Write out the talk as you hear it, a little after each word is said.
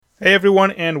Hey everyone,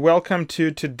 and welcome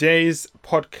to today's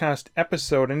podcast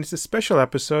episode. And it's a special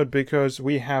episode because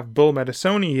we have Bill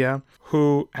Madassoni here,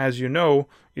 who, as you know,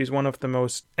 is one of the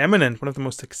most eminent, one of the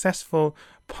most successful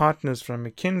partners from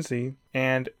McKinsey.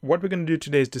 And what we're going to do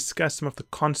today is discuss some of the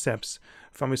concepts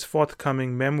from his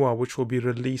forthcoming memoir, which will be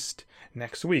released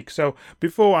next week. So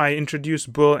before I introduce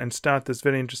Bill and start this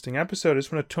very interesting episode, I just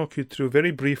want to talk you through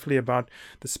very briefly about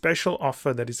the special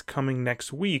offer that is coming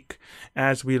next week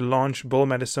as we launch Bill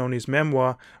Madassoni's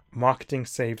memoir, Marketing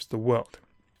Saves the World.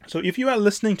 So if you are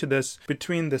listening to this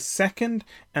between the 2nd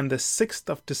and the 6th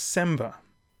of December,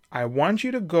 I want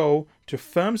you to go to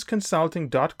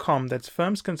firmsconsulting.com, that's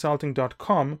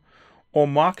firmsconsulting.com, or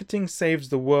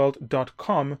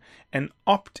marketingsavestheworld.com and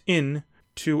opt in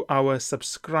to our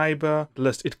subscriber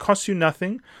list. It costs you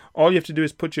nothing. All you have to do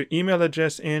is put your email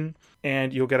address in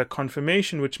and you'll get a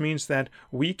confirmation, which means that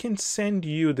we can send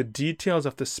you the details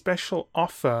of the special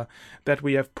offer that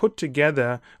we have put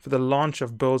together for the launch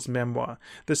of Bill's memoir.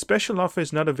 The special offer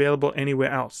is not available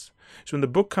anywhere else. So when the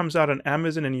book comes out on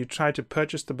Amazon and you try to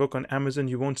purchase the book on Amazon,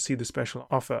 you won't see the special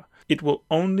offer. It will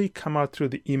only come out through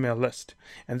the email list.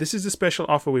 And this is the special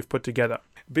offer we've put together.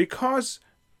 Because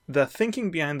the thinking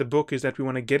behind the book is that we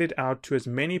want to get it out to as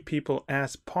many people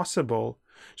as possible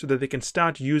so that they can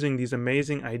start using these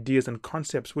amazing ideas and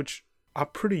concepts, which are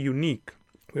pretty unique.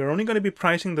 We're only going to be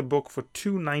pricing the book for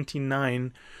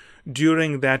 $2.99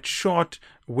 during that short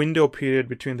window period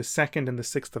between the 2nd and the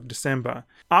 6th of December.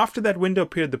 After that window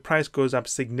period, the price goes up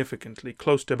significantly,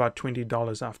 close to about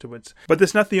 $20 afterwards. But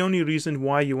that's not the only reason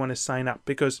why you want to sign up,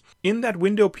 because in that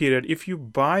window period, if you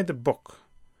buy the book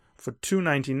for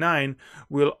 $2.99,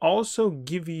 we'll also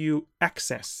give you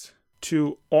access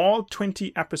to all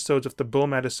 20 episodes of the Bill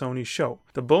Madassoni Show.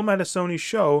 The Bill Madassoni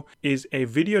Show is a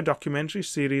video documentary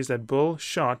series that Bill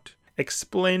shot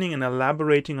explaining and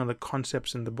elaborating on the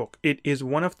concepts in the book. It is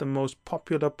one of the most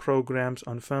popular programs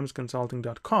on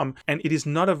firmsconsulting.com, and it is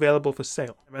not available for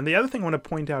sale. And the other thing I want to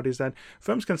point out is that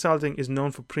Firms Consulting is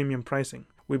known for premium pricing.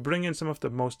 We bring in some of the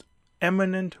most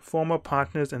eminent former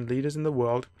partners and leaders in the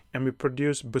world, and we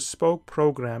produce bespoke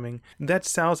programming that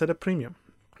sells at a premium.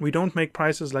 We don't make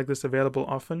prices like this available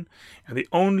often, and the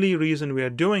only reason we are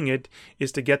doing it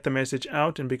is to get the message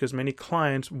out and because many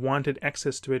clients wanted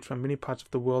access to it from many parts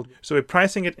of the world. So we're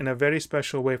pricing it in a very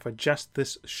special way for just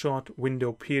this short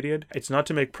window period. It's not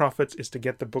to make profits, it's to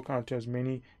get the book out to as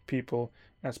many people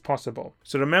as possible.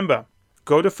 So remember,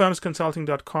 go to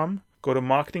firmsconsulting.com, go to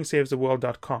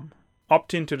marketingsavestheworld.com,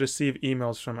 opt in to receive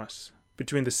emails from us.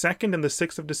 Between the 2nd and the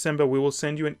 6th of December, we will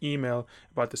send you an email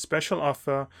about the special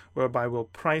offer whereby we'll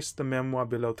price the memoir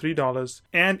below $3.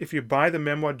 And if you buy the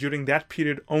memoir during that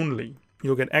period only,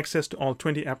 you'll get access to all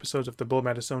 20 episodes of the Bill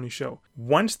Madassoni Show.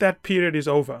 Once that period is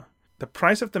over, the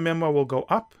price of the memoir will go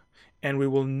up and we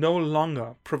will no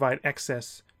longer provide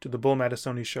access to the Bill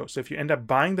Madassoni Show. So if you end up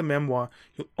buying the memoir,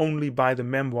 you'll only buy the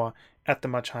memoir at the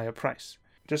much higher price.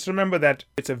 Just remember that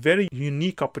it's a very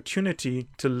unique opportunity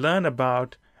to learn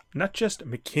about not just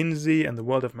McKinsey and the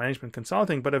world of management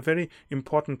consulting, but a very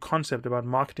important concept about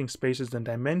marketing spaces and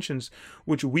dimensions,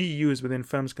 which we use within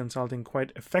Firms Consulting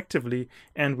quite effectively,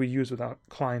 and we use with our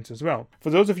clients as well. For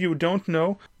those of you who don't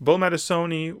know, Bill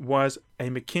Madassoni was a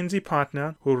McKinsey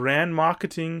partner who ran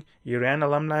marketing, he ran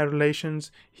alumni relations,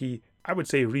 he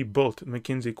rebuilt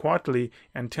McKinsey Quarterly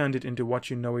and turned it into what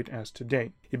you know it as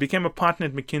today. He became a partner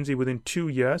at McKinsey within 2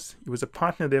 years. He was a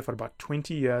partner there for about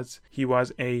 20 years. He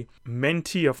was a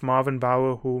mentee of Marvin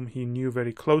Bower, whom he knew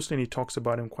very closely, and he talks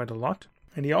about him quite a lot.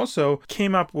 And he also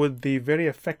came up with the very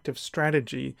effective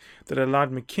strategy that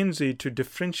allowed McKinsey to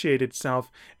differentiate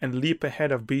itself and leap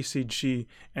ahead of BCG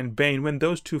and Bain when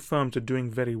those two firms are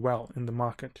doing very well in the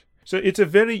market. So it's a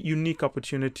very unique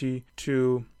opportunity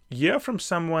to hear from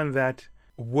someone that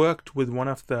worked with one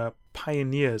of the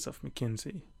pioneers of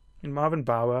McKinsey. And Marvin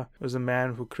Bower was a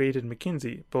man who created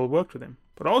McKinsey. Bill worked with him.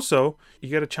 But also, you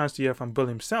get a chance to hear from Bill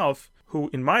himself, who,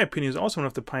 in my opinion, is also one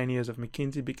of the pioneers of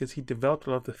McKinsey because he developed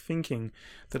a lot of the thinking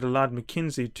that allowed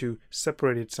McKinsey to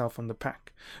separate itself from the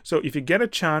pack. So if you get a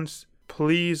chance,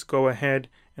 please go ahead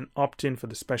and opt in for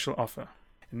the special offer.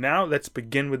 And now let's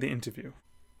begin with the interview.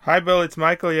 Hi, Bill. It's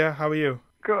Michael here. How are you?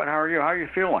 Good. How are you? How are you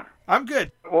feeling? I'm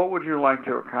good. What would you like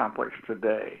to accomplish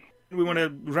today? We want to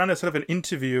run a sort of an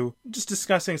interview just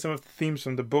discussing some of the themes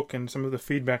from the book and some of the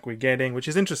feedback we're getting, which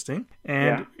is interesting.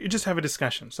 And you just have a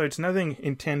discussion. So it's nothing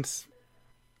intense.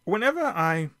 Whenever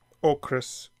I or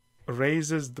Chris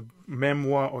raises the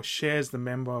memoir or shares the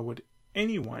memoir with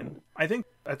anyone, I think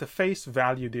at the face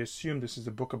value, they assume this is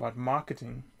a book about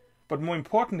marketing. But more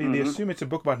importantly, they assume it's a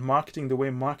book about marketing the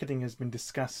way marketing has been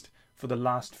discussed for the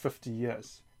last 50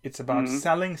 years. It's about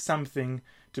selling something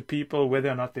to people whether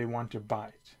or not they want to buy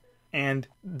it. And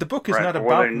the book is not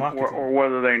about marketing. Or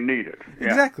whether they need it. Yeah.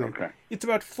 Exactly. Okay. It's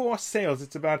about forced sales.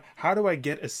 It's about how do I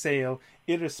get a sale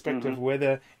irrespective of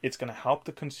whether it's going to help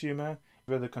the consumer,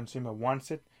 whether the consumer wants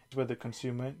it, whether the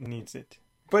consumer needs it.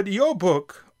 But your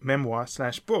book,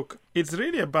 memoir/book, it's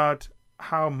really about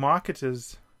how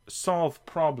marketers solve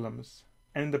problems.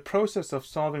 And in the process of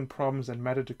solving problems that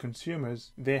matter to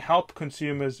consumers, they help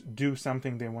consumers do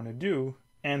something they want to do,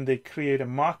 and they create a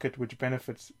market which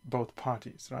benefits both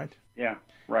parties, right? Yeah,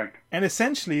 right. And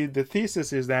essentially, the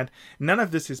thesis is that none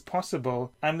of this is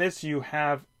possible unless you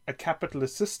have a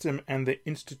capitalist system and the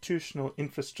institutional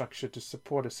infrastructure to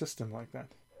support a system like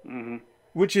that. Mm-hmm.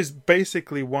 Which is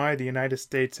basically why the United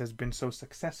States has been so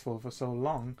successful for so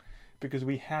long, because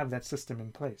we have that system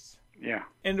in place. Yeah.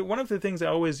 And one of the things I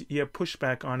always hear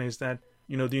pushback on is that,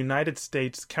 the United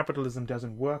States, capitalism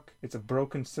doesn't work. It's a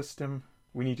broken system.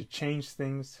 We need to change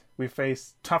things. We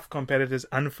face tough competitors,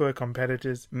 unfair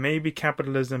competitors. Maybe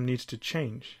capitalism needs to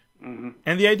change. Mm-hmm.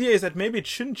 And the idea is that maybe it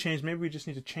shouldn't change. Maybe we just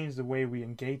need to change the way we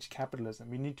engage capitalism.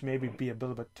 We need to maybe be a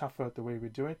little bit tougher at the way we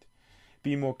do it,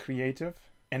 be more creative,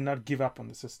 and not give up on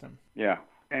the system. Yeah.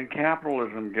 And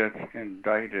capitalism gets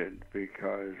indicted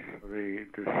because the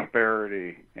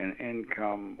disparity in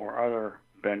income or other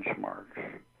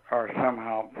benchmarks are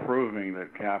somehow proving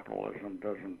that capitalism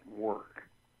doesn't work.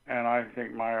 And I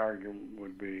think my argument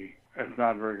would be it's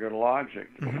not very good logic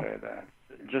to say that.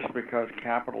 Just because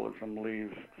capitalism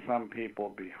leaves some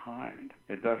people behind,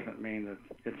 it doesn't mean that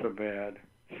it's a bad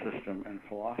system and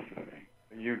philosophy.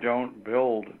 You don't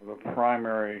build the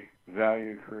primary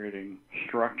value-creating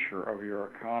structure of your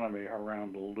economy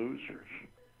around the losers.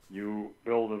 You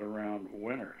build it around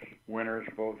winners. Winners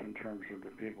both in terms of the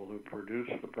people who produce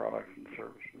the products and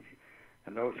services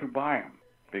and those who buy them,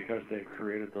 because they've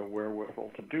created the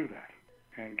wherewithal to do that.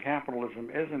 And capitalism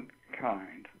isn't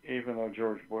kind, even though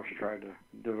George Bush tried to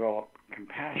develop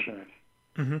compassionate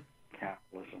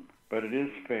capitalism. But it is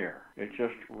fair. It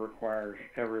just requires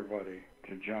everybody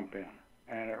to jump in.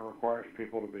 And it requires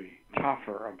people to be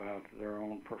tougher about their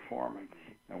own performance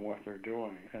and what they're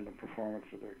doing and the performance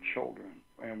of their children.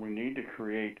 And we need to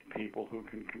create people who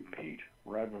can compete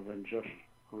rather than just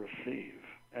receive.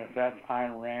 And if that's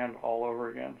Ayn Rand all over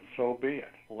again, so be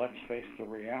it. Let's face the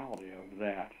reality of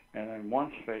that. And then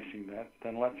once facing that,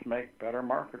 then let's make better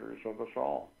marketers of us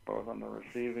all, both on the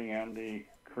receiving and the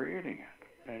creating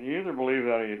it. And you either believe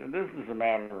that or you don't. This is a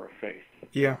matter of faith.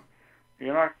 Yeah.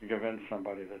 You're not going to convince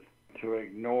somebody that to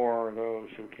ignore those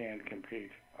who can't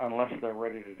compete unless they're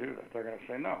ready to do that. They're going to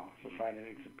say, no, society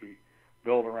needs to be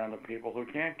built around the people who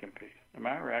can't compete. And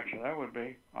my reaction to that would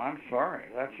be, I'm sorry,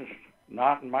 that's just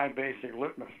not my basic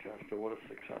litmus test of what a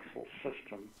successful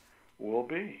system will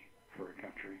be for a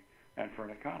country and for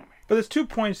an economy. But there's 2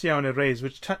 points here I want to raise,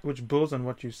 which builds on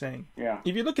what you're saying. Yeah.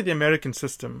 If you look at the American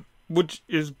system, which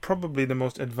is probably the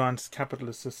most advanced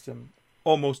capitalist system,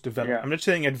 almost developed. Yeah. I'm not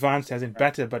saying advanced as in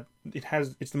better, but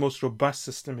it's the most robust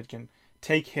system. It can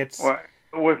take hits. Well,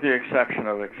 with the exception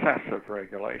of excessive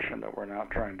regulation that we're now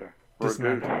trying to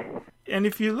reduce. And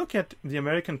if you look at the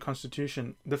American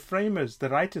Constitution, the framers, the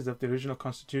writers of the original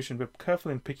Constitution were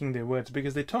careful in picking their words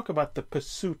because they talk about the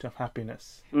pursuit of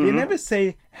happiness. They never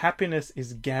say happiness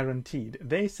is guaranteed.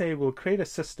 They say we'll create a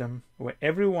system where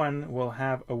everyone will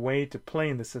have a way to play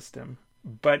in the system,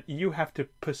 but you have to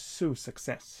pursue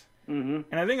success. And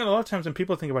I think a lot of times when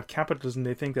people think about capitalism,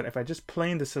 they think that if I just play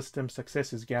in the system,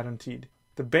 success is guaranteed.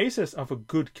 The basis of a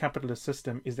good capitalist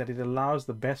system is that it allows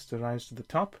the best to rise to the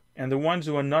top, and the ones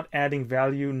who are not adding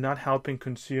value, not helping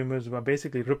consumers, who are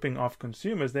basically ripping off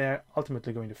consumers, they are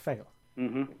ultimately going to fail.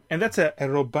 And that's a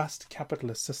robust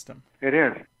capitalist system. It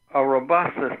is. A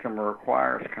robust system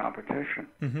requires competition.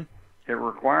 It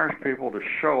requires people to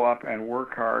show up and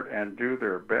work hard and do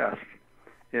their best.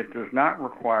 It does not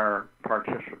require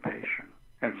participation.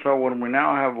 And so when we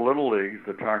now have little leagues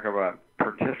that talk about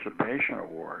participation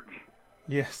awards,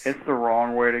 yes, it's the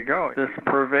wrong way to go. This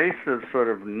pervasive sort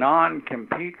of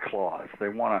non-compete clause they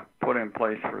want to put in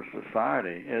place for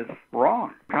society is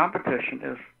wrong. Competition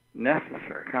is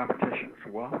necessary. Competition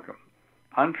is welcome.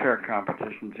 Unfair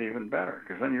competition is even better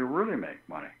because then you really make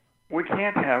money. We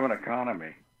can't have an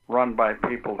economy run by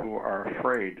people who are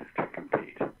afraid to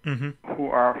compete, who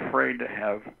are afraid to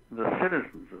have the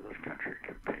citizens of this country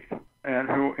compete, and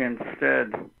who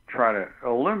instead try to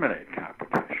eliminate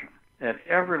competition at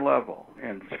every level,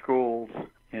 in schools,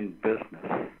 in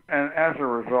business. And as a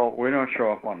result, we don't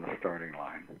show up on the starting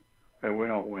line, and we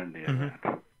don't win the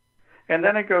event. And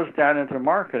then it goes down into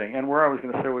marketing, and where I was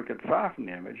going to say we could soften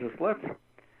the image is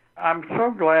I'm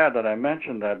so glad that I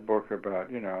mentioned that book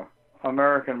about,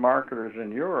 American marketers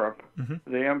in Europe,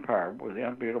 Mm-hmm. the empire, with the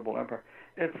unbeatable empire,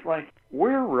 it's like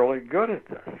we're really good at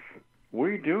this.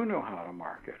 We do know how to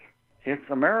market. It's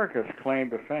America's claim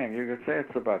to fame. You could say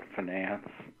it's about finance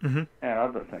Mm-hmm. and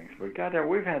other things, but goddamn,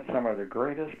 we've had some of the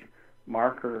greatest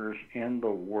marketers in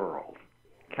the world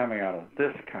coming out of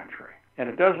this country. And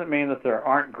it doesn't mean that there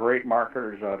aren't great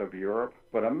marketers out of Europe,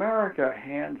 but America,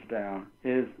 hands down,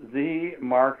 is the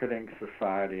marketing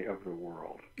society of the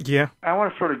world. Yeah. I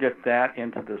want to sort of get that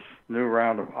into this new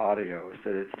round of audio, is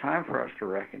that it's time for us to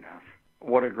recognize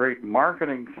what a great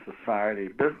marketing society,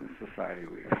 business society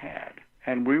we've had.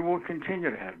 And we will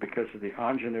continue to have because of the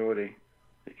ingenuity,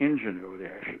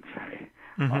 I should say,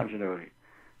 Mm-hmm. ingenuity,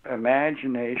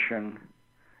 imagination,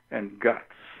 and guts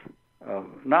of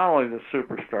not only the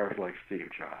superstars like Steve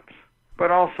Jobs,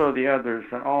 but also the others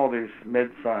and all these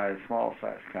mid-sized,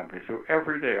 small-sized companies who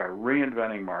every day are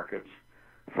reinventing markets,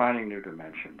 finding new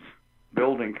dimensions,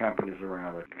 building companies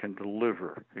around that can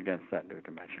deliver against that new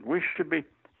dimension. We should be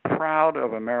proud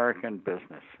of American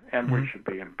business, and we should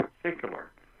be, in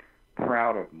particular,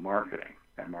 proud of marketing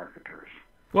and marketers.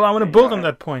 Well, I want to build on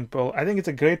that point, Bill. I think it's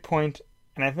a great point,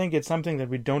 and I think it's something that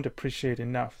we don't appreciate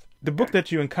enough. The book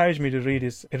that you encouraged me to read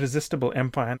is Irresistible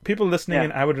Empire. People listening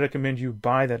in, I would recommend you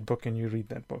buy that book and you read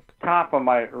that book. Top of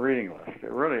my reading list.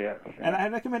 It really is. Yeah. And I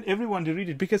recommend everyone to read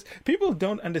it because people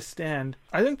don't understand.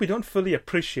 I think we don't fully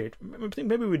appreciate. I think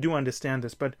maybe we do understand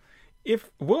this, but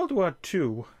if World War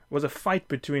II was a fight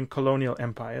between colonial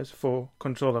empires for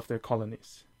control of their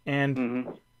colonies,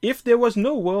 and if there was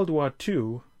no World War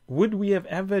II, would we have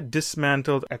ever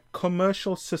dismantled a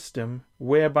commercial system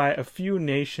whereby a few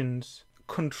nations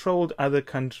controlled other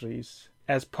countries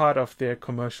as part of their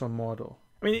commercial model?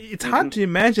 I mean, it's hard to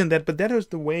imagine that, but that was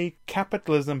the way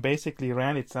capitalism basically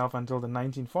ran itself until the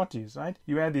 1940s, right?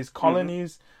 You had these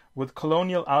colonies with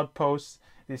colonial outposts.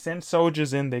 They sent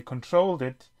soldiers in, they controlled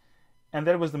it, and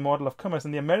that was the model of commerce.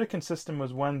 And the American system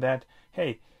was one that,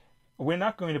 hey, we're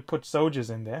not going to put soldiers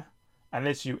in there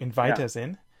unless you invite us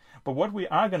in. But what we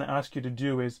are going to ask you to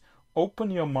do is open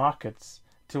your markets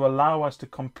to allow us to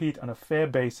compete on a fair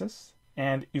basis.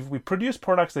 And if we produce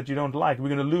products that you don't like, we're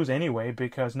going to lose anyway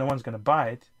because no one's going to buy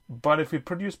it. But if we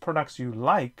produce products you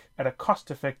like at a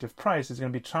cost-effective price, it's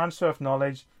going to be transfer of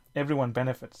knowledge. Everyone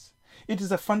benefits. It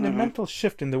is a fundamental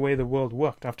shift in the way the world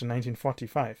worked after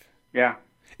 1945. Yeah.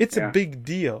 It's a big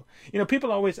deal. You know,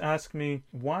 people always ask me,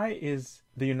 why is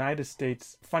the United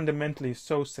States fundamentally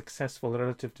so successful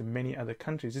relative to many other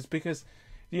countries? It's because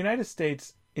the United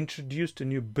States introduced a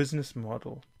new business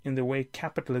model in the way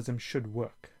capitalism should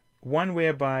work. One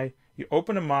whereby you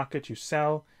open a market, you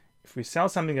sell. If we sell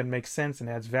something that makes sense and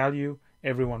adds value,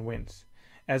 everyone wins.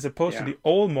 As opposed to the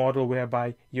old model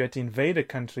whereby you had to invade a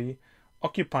country,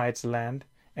 occupy its land,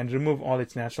 and remove all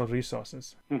its natural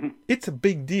resources. It's a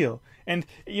big deal. And,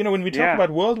 you know, when we talk about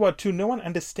World War II, no one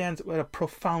understands what a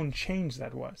profound change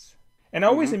that was. And I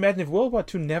always imagine if World War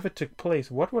II never took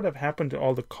place, what would have happened to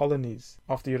all the colonies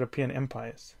of the European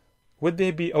empires? Would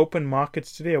they be open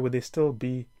markets today, or would they still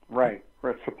be... Right.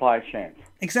 Supply chains.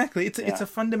 Exactly. It's a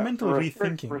fundamental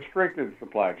rethinking. Restricted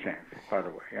supply chains, by the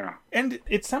way. Yeah. And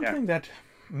it's something that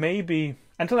maybe...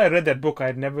 Until I read that book, I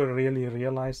had never really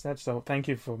realized that. So thank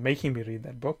you for making me read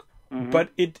that book. But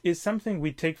it is something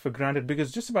we take for granted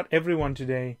because just about everyone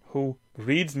today who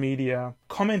reads media,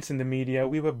 comments in the media,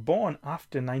 we were born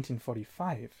after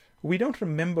 1945. We don't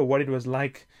remember what it was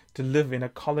like to live in a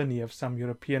colony of some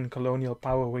European colonial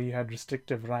power where you had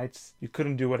restrictive rights. You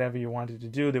couldn't do whatever you wanted to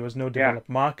do. There was no developed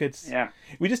markets. Yeah.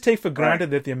 We just take for granted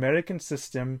that the American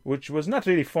system, which was not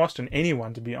really forced on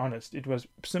anyone, to be honest, it was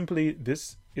simply,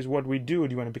 this is what we do.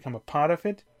 Do you want to become a part of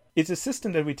it? It's a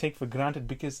system that we take for granted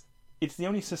because it's the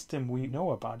only system we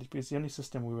know about. It's the only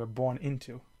system we were born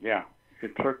into. Yeah.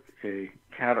 It took a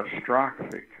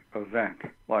catastrophic event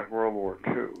like World War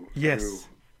II to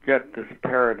get this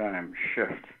paradigm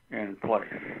shift in place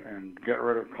and get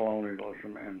rid of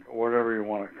colonialism and whatever you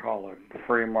want to call it,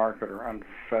 free market or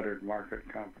unfettered market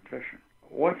competition.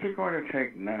 What's it going to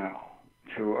take now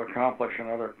to accomplish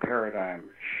another paradigm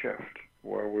shift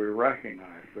where we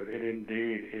recognize that it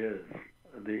indeed is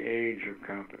the age of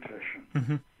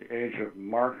competition, the age of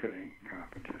marketing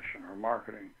competition or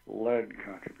marketing-led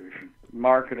contribution,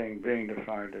 marketing being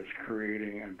defined as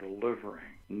creating and delivering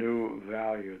new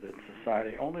value that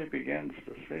society only begins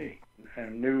to see,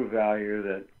 and new value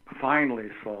that finally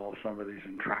solves some of these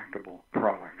intractable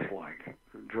products like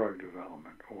drug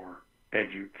development or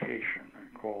education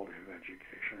and quality of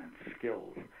education and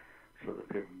skills so that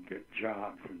people can get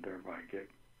jobs and thereby get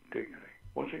dignity.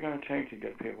 What's it going to take to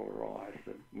get people to realize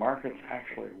that markets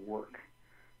actually work,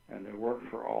 and they work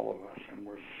for all of us, and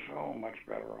we're so much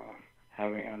better off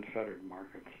having unfettered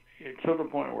markets, to the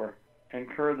point where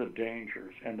incur the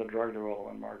dangers in the drug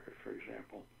development market, for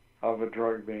example, of a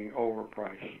drug being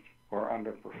overpriced or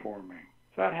underperforming.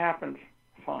 If that happens,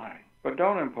 fine. But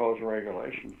don't impose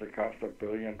regulations that cost $1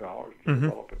 billion to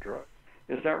develop a drug.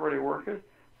 Is that really worth it?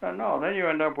 No. Then you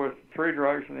end up with 3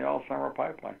 drugs in the Alzheimer's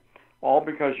pipeline. All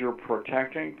because you're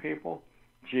protecting people?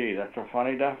 Gee, that's a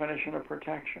funny definition of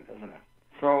protection, isn't it?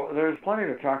 So there's plenty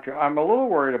to talk to. I'm a little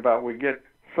worried about we get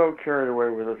so carried away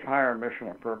with its higher mission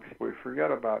and purpose, we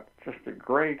forget about just the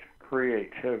great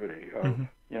creativity of,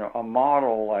 a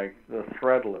model like the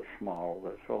threadless model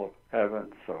that Philip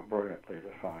Evans so brilliantly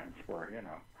defines, where,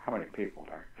 how many people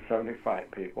are? 75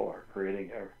 people are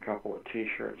creating a couple of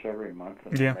T-shirts every month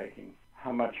and they're making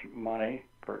how much money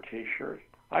per T-shirt?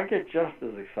 I get just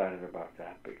as excited about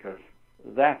that because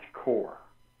that's core.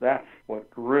 That's what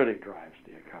really drives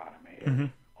the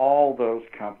economy. All those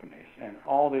companies and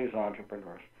all these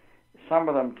entrepreneurs, some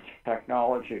of them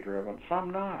technology-driven,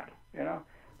 some not,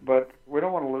 But we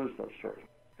don't want to lose those stories.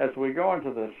 As we go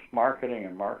into this marketing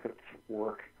and markets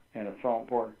work, and it's all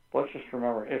important, let's just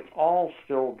remember it's all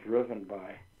still driven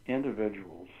by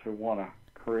individuals who want to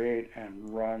create and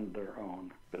run their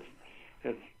own business.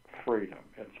 It's freedom.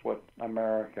 It's what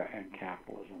America and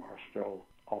capitalism are still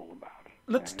all about.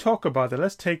 Let's talk about that.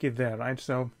 Let's take it there, right?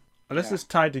 So let's just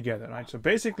tie it together, right? So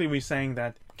basically we're saying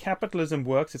that capitalism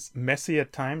works. It's messy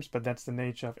at times, but that's the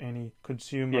nature of any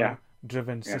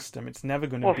consumer-driven system. It's never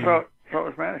going to be... So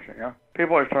is management,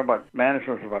 People always talk about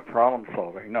management is about problem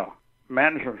solving. No.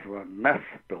 Management is about mess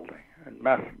building and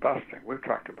mess busting. We've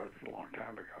talked about this a long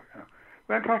time ago.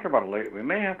 We haven't talked about it lately. We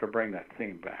may have to bring that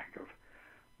theme back of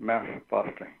mess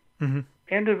busting.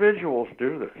 Individuals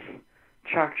do this.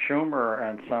 Chuck Schumer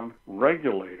and some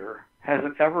regulator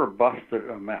hasn't ever busted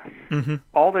a mess.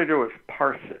 All they do is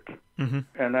parse it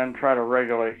and then try to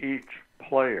regulate each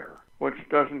player, which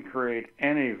doesn't create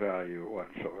any value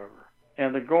whatsoever.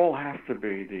 And the goal has to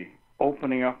be the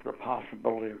opening up the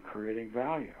possibility of creating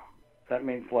value. That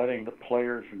means letting the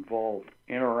players involved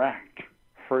interact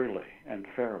freely and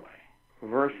fairly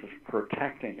versus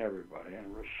protecting everybody and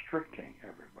restricting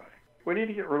everybody. We need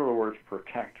to get rid of the words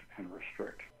protect and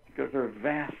restrict because they're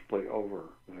vastly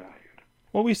overvalued.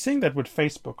 Well, we're seeing that with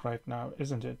Facebook right now,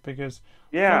 isn't it? Because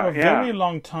for a very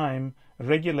long time,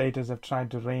 regulators have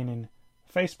tried to rein in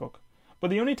Facebook.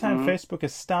 But the only time Facebook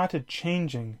has started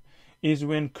changing is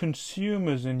when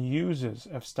consumers and users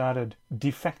have started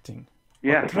defecting.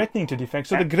 Or threatening to defect.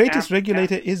 So the greatest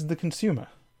regulator is the consumer.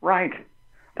 Right.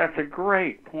 That's a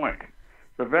great point.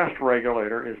 The best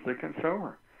regulator is the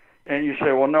consumer. And you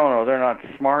say, well, no, they're not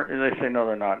smart. And they say, no,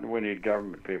 they're not. We need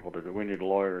government people to do. We need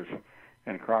lawyers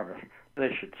in Congress.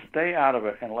 They should stay out of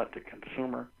it and let the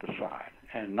consumer decide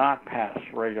and not pass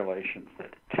regulations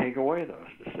that take away those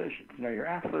decisions. You're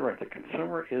absolutely right. The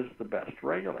consumer is the best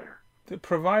regulator.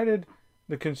 Provided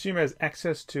the consumer has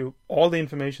access to all the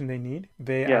information they need,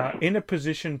 they are in a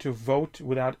position to vote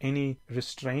without any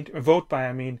restraint. Vote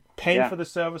by, pay for the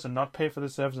service and not pay for the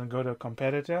service and go to a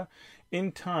competitor.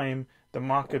 In time, the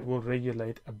market will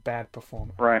regulate a bad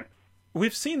performer. Right.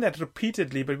 We've seen that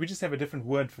repeatedly, but we just have a different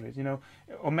word for it.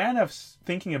 Omanov's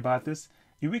thinking about this.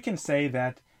 We can say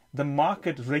that the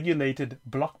market regulated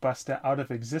Blockbuster out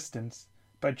of existence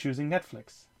by choosing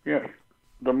Netflix. Yes.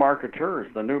 The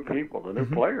marketeurs, the new people, the new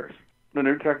players, the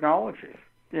new technologies.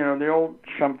 The old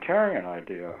Schumpeterian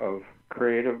idea of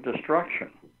creative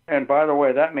destruction. And by the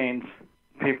way, that means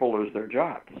people lose their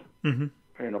jobs. In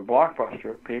a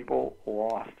Blockbuster, people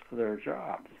lost their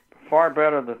jobs. Far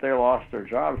better that they lost their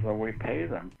jobs than we pay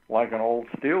them like an old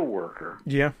steel worker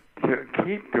to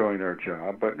keep doing their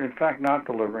job, but in fact not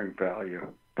delivering value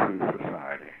to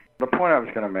society. The point I was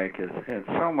going to make is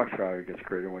so much value gets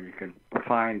created when you can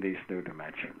find these new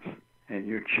dimensions and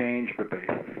you change the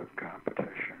basis of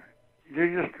competition.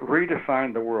 You just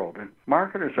redefine the world, and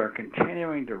marketers are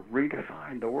continuing to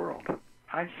redefine the world.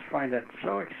 I just find that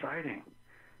so exciting.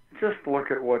 Just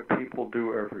look at what people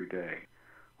do every day.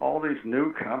 All these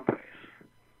new companies,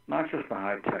 not just the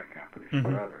high-tech companies,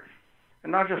 but others.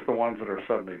 And not just the ones that are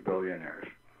suddenly billionaires,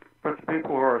 but the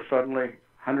people who are suddenly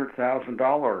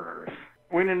 $100,000 earners.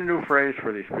 We need a new phrase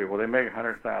for these people. They make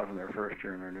 $100,000 their first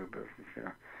year in their new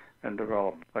business, and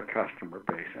develop a customer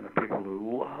base and the people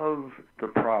who love the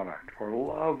product or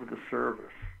love the service.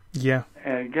 Yeah.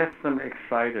 And it gets them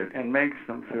excited and makes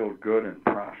them feel good and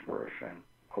prosperous and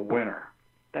a winner.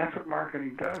 That's what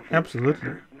marketing does.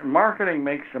 Absolutely. Marketing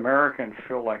makes Americans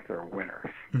feel like they're winners.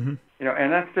 And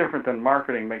that's different than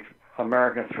marketing makes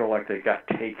Americans feel like they got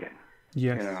taken.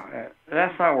 Yes.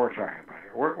 That's not what we're talking about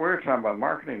here. We're talking about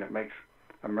marketing that makes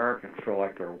Americans feel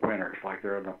like they're winners, like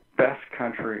they're the best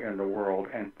country in the world.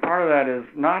 And part of that is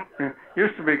not,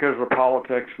 used to be because of the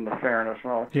politics and the fairness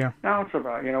and all. Yeah. Now it's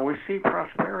about, we see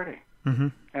prosperity. Mm-hmm.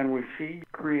 And we see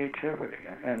creativity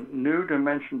and new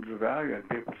dimensions of value. And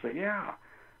people say, yeah,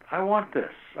 I want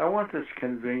this. I want this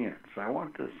convenience. I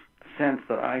want this sense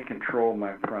that I control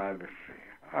my privacy.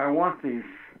 I want these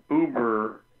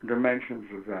uber dimensions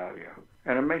of value.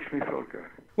 And it makes me feel good.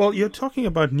 Well, you're talking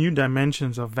about new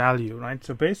dimensions of value, right?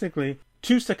 So basically,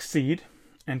 to succeed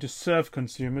and to serve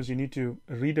consumers, you need to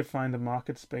redefine the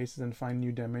market spaces and find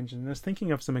new dimensions. And I was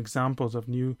thinking of some examples of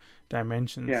new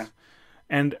dimensions. Yeah.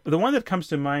 And the one that comes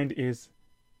to mind is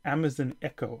Amazon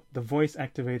Echo, the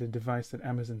voice-activated device that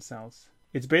Amazon sells.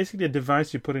 It's basically a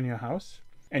device you put in your house,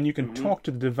 and you can talk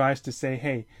to the device to say,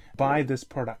 hey, buy this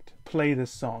product, play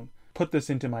this song, put this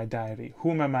into my diary.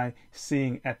 Whom am I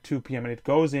seeing at 2 p.m.? And it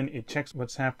goes in, it checks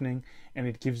what's happening, and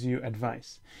it gives you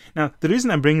advice. Now, the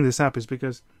reason I'm bringing this up is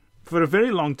because for a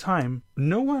very long time,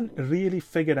 no one really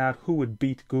figured out who would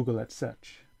beat Google at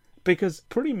search. Because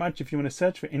pretty much if you want to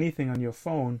search for anything on your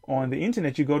phone or on the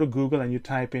internet, you go to Google and you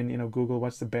type in, Google,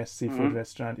 what's the best seafood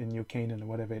restaurant in New Canaan or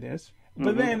whatever it is.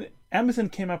 But then Amazon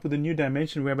came up with a new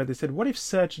dimension whereby they said, what if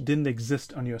search didn't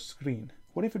exist on your screen?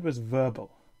 What if it was verbal?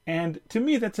 And to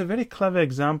me, that's a very clever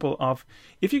example of,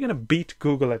 if you're going to beat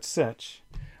Google at search,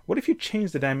 what if you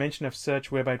change the dimension of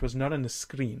search whereby it was not on the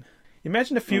screen?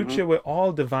 Imagine a future where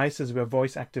all devices were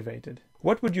voice activated.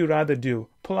 What would you rather do?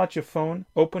 Pull out your phone,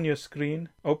 open your screen,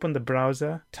 open the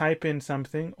browser, type in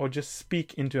something, or just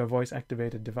speak into a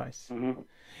voice-activated device?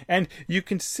 And you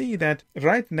can see that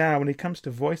right now, when it comes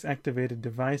to voice-activated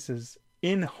devices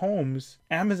in homes,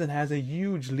 Amazon has a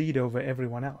huge lead over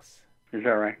everyone else. Is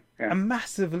that right? Yeah. A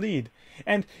massive lead.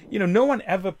 And, no one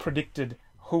ever predicted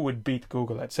who would beat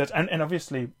Google at search. And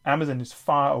obviously, Amazon is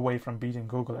far away from beating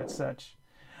Google at search.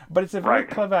 But it's a very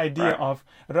clever idea of,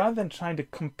 rather than trying to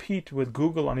compete with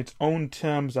Google on its own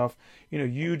terms of,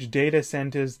 huge data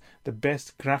centers, the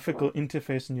best graphical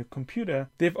interface in your computer,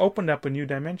 they've opened up a new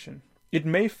dimension. It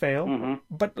may fail,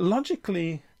 but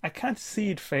logically, I can't see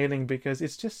it failing because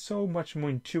it's just so much more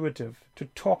intuitive to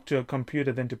talk to a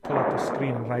computer than to pull up a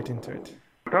screen and write into it.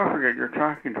 Don't forget, you're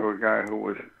talking to a guy who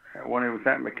was, when he was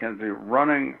at McKinsey,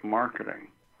 running marketing.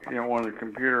 When the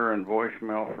computer and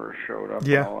voicemail first showed up,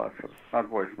 and all that stuff, not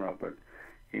voicemail, but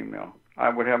email, I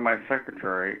would have my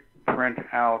secretary print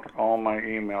out all my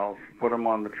emails, put them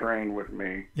on the train with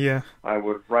me. Yeah. I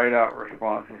would write out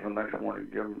responses the next morning,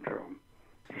 give them to him.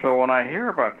 So when I hear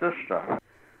about this stuff,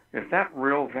 is that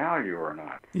real value or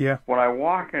not? Yeah. When I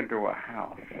walk into a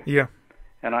house,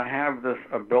 and I have this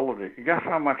ability, guess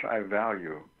how much I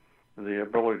value the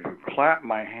ability to clap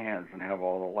my hands and have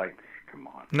all the lights come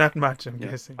on. Not much, I'm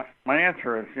guessing. My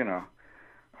answer is,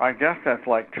 I guess that's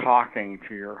like talking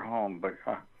to your home, but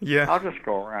I'll just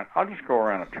go around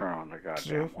and turn on the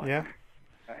goddamn light. Yeah.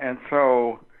 And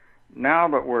so now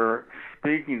that we're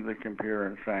speaking to the computer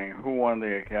and saying who won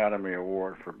the Academy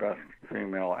Award for Best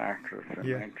Female Actress in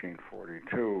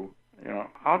 1942,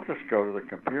 I'll just go to the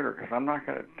computer because I'm not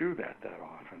going to do that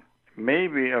often.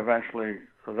 Maybe eventually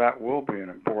that will be an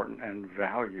important and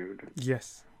valued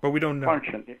but we don't know.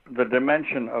 Function, the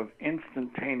dimension of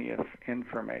instantaneous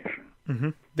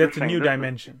information. That's a new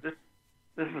dimension.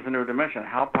 This is a new dimension.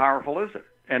 How powerful is it?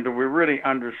 And do we really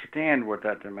understand what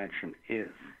that dimension is?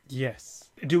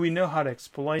 Yes. Do we know how to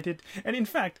exploit it? And in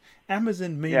fact,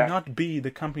 Amazon may not be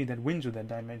the company that wins with that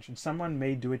dimension. Someone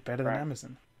may do it better than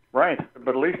Amazon. Right.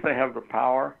 But at least they have the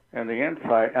power and the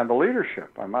insight and the leadership,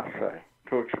 I must say,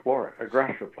 to explore it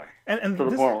aggressively. And to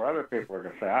the point where other people are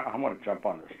going to say, I'm going to jump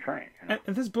on this train. And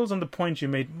this builds on the point you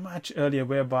made much earlier,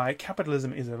 whereby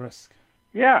capitalism is a risk.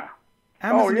 Yeah.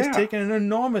 Amazon is taking an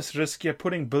enormous risk here,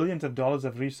 putting billions of dollars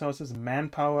of resources,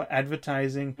 manpower,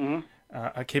 advertising,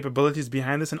 capabilities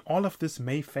behind this, and all of this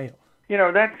may fail.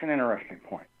 That's an interesting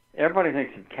point. Everybody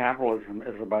thinks that capitalism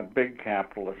is about big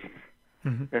capitalists.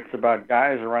 It's about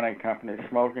guys running companies,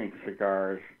 smoking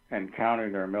cigars, and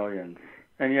counting their millions.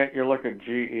 And yet you look at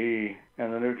GE,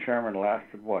 and the new chairman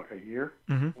lasted, a year?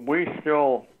 We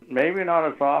still, maybe not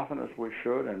as often as we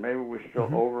should, and maybe we still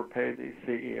overpay these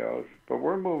CEOs, but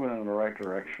we're moving in the right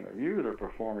direction. If you're the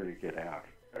performer, you get out.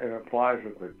 It applies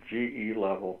at the GE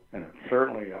level, and it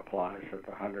certainly applies at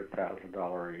the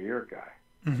 $100,000 a year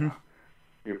guy.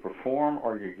 You perform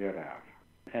or you get out.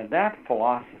 And that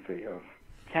philosophy of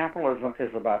capitalism is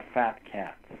about fat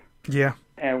cats. Yeah.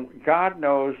 And God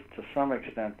knows to some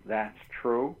extent that's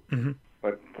true,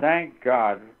 but thank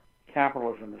God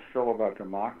capitalism is still about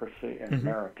democracy and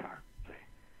meritocracy.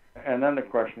 And then the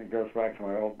question goes back to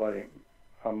my old buddy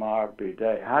Ahmad B.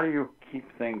 Day. How do you keep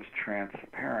things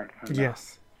transparent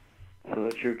enough so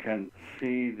that you can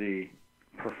see the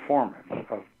performance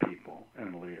of people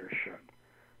in leadership.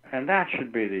 And that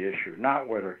should be the issue, not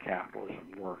whether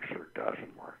capitalism works or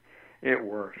doesn't work. It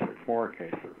works. It's more a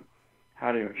case of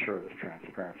how do you ensure this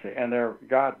transparency? And there,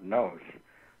 God knows,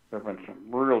 there have been some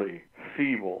really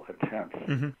feeble attempts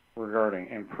regarding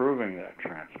improving that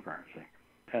transparency.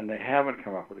 And they haven't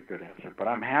come up with a good answer. But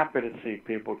I'm happy to see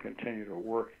people continue to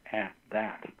work at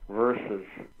that versus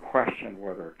question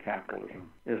whether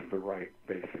capitalism is the right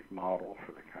basic model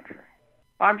for the country.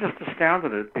 I'm just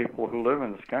astounded at people who live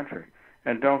in this country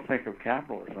and don't think of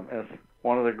capitalism as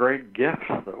one of the great gifts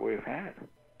that we've had.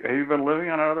 Have you been living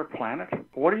on another planet?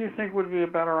 What do you think would be a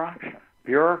better option?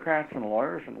 Bureaucrats and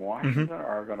lawyers in Washington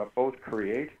are going to both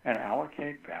create and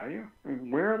allocate value?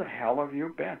 Where the hell have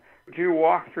you been? Do you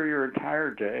walk through your entire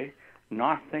day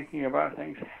not thinking about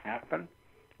things happen?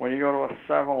 When you go to a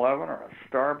 7-Eleven or a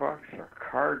Starbucks or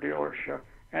a car dealership,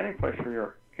 any place where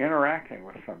you're interacting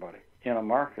with somebody in a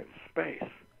market space,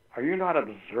 are you not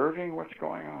observing what's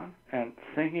going on and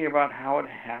thinking about how it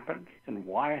happens and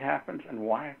why it happens and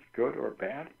why it's good or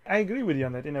bad? I agree with you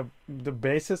on that. The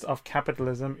basis of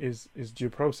capitalism is due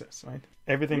process, right?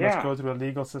 Everything must go through a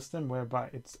legal system whereby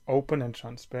it's open and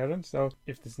transparent. So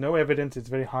if there's no evidence, it's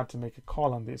very hard to make a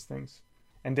call on these things.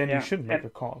 And then you should make a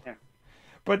call. Yeah.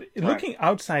 But looking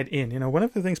outside in, one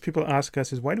of the things people ask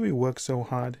us is, why do we work so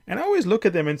hard? And I always look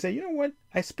at them and say, you know what?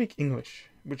 I speak English,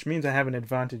 which means I have an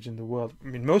advantage in the world. I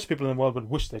mean, most people in the world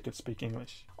would wish they could speak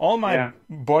English. All my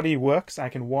body works. I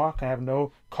can walk. I have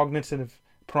no cognitive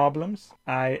problems.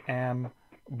 I am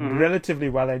relatively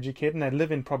well educated, and I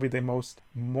live in probably the most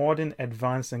modern,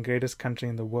 advanced, and greatest country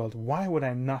in the world. Why would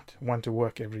I not want to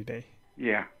work every day?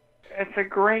 Yeah. It's a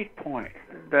great point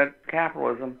that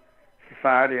capitalism,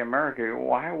 society, America,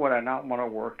 why would I not want to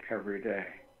work every day?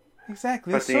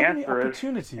 Exactly. There's so many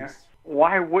opportunities.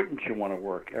 Why wouldn't you want to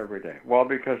work every day? Well,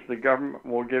 because the government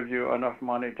will give you enough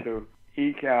money to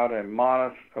eke out a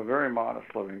very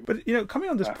modest living. But, coming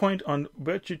on this point on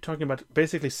what you're talking about,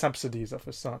 basically subsidies of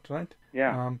a sort, right?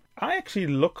 Yeah. I actually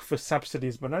look for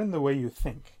subsidies, but not in the way you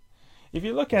think. If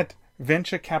you look at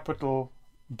venture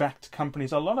capital-backed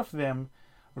companies, a lot of them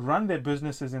run their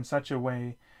businesses in such a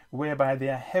way whereby they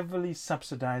are heavily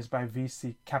subsidized by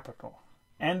VC capital.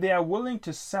 And they are willing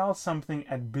to sell something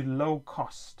at below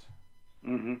cost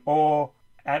or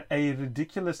at a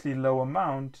ridiculously low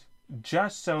amount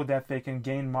just so that they can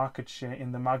gain market share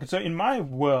in the market. So in my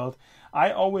world,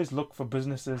 I always look for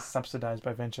businesses subsidized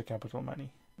by venture capital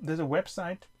money. There's a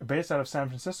website based out of San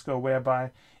Francisco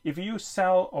whereby if you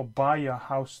sell or buy your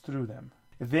house through them,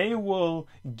 they will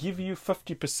give you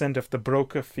 50% of the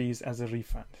broker fees as a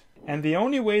refund. And the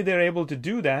only way they're able to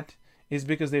do that is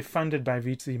because they're funded by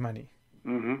VC money.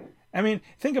 I mean,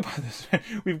 think about this.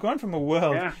 We've gone from a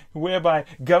world whereby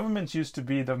governments used to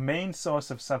be the main source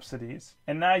of subsidies,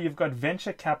 and now you've got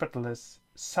venture capitalists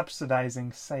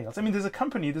subsidizing sales. I mean, there's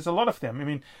a lot of them. I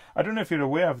mean, I don't know if you're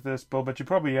aware of this, Bill, but you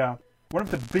probably are. One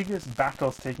of the biggest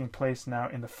battles taking place now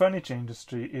in the furniture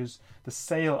industry is the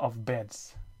sale of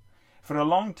beds. For a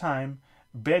long time,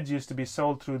 beds used to be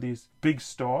sold through these big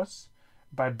stores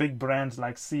by big brands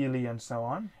like Sealy and so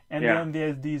on. And then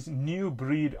there's these new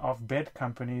breed of bed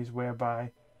companies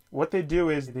whereby what they do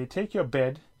is they take your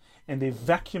bed and they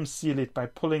vacuum seal it by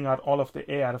pulling out all of the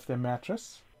air out of their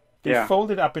mattress. They fold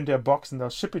it up into a box and they'll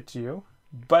ship it to you.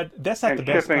 But that's not the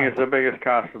best part. And shipping is the biggest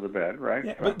cost of the bed, right?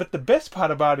 Yeah, but the best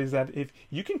part about it is that if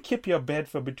you can keep your bed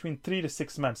for between 3 to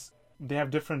 6 months, they have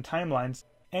different timelines.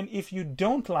 And if you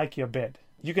don't like your bed,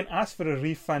 you can ask for a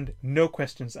refund, no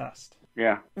questions asked.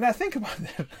 Yeah. Now think about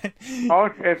that, right? Oh,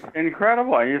 it's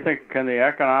incredible. And you think, can the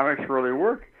economics really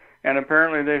work? And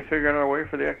apparently they figured out a way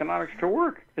for the economics to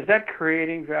work. Is that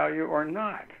creating value or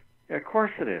not? Of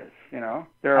course it is. I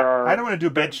don't want to do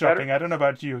bed shopping. I don't know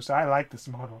about you, so I like this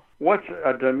model. What's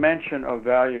a dimension of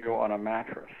value on a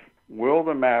mattress? Will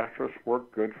the mattress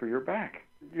work good for your back?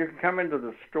 You can come into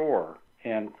the store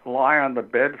and lie on the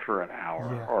bed for an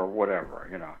hour or whatever,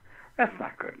 That's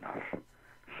not good enough.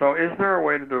 So is there a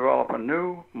way to develop a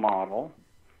new model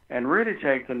and really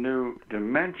take the new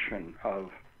dimension of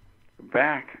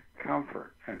back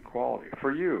comfort and quality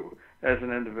for you as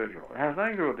an individual? It has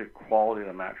nothing to do with the quality of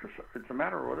the mattress. It's a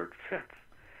matter of whether it fits.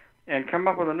 And come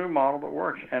up with a new model that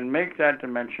works and make that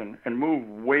dimension and move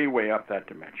way, way up that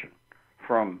dimension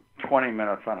from 20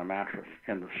 minutes on a mattress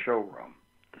in the showroom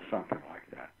to something like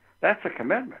that. That's a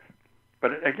commitment.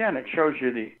 But again, it shows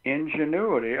you the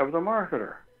ingenuity of the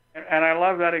marketer. And I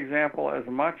love that example as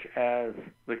much as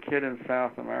the kid in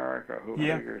South America who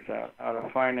figures out how to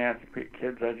finance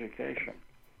kids' education.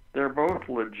 They're both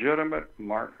legitimate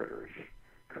marketers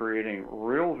creating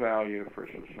real value for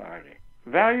society.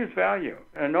 Value's value.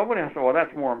 And nobody has to say, well,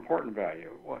 that's more important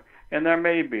value. Well, and there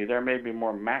may be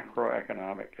more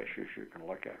macroeconomic issues you can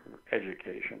look at,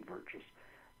 education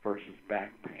versus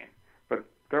back pain. But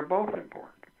they're both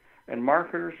important. And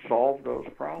marketers solve those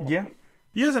problems. Yeah.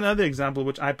 Here's another example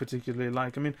which I particularly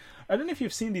like. I mean, I don't know if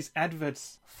you've seen these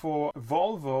adverts for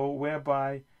Volvo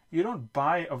whereby you don't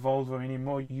buy a Volvo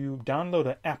anymore. You download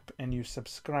an app and you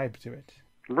subscribe to it.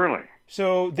 Really?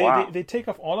 So Wow. they take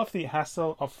off all of the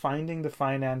hassle of finding the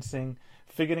financing,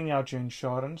 figuring out your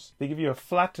insurance. They give you a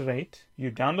flat rate.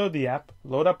 You download the app,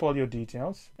 load up all your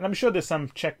details. And I'm sure there's some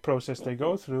check process they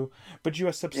go through, but you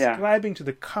are subscribing to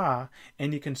the car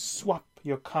and you can swap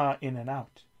your car in and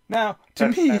out. Now, to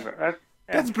me,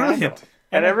 that's brilliant.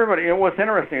 And what's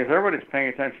interesting is everybody's paying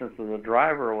attention to the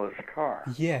driverless car.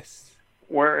 Yes.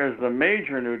 Whereas the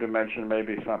major new dimension may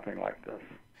be something like this.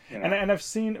 You know? And I've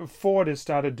seen Ford has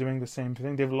started doing the same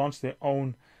thing. They've launched their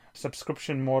own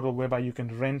subscription model whereby you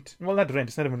can rent, well, not rent,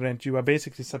 it's not even rent, you are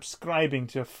basically subscribing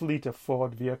to a fleet of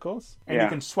Ford vehicles, and you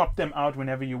can swap them out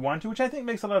whenever you want to, which I think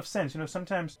makes a lot of sense. You know,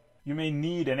 sometimes you may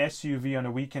need an SUV on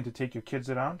a weekend to take your kids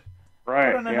around,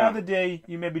 right? But on another day,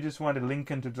 you maybe just want a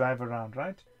Lincoln to drive around,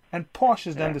 right? And Porsche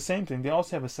has done the same thing. They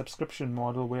also have a subscription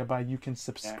model whereby you can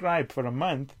subscribe for a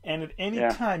month, and at any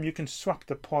time you can swap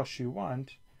the Porsche you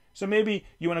want. So maybe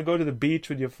you want to go to the beach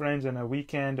with your friends on a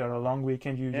weekend or a long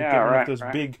weekend. You get one of those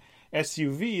big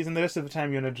SUVs, and the rest of the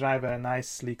time you want to drive a nice,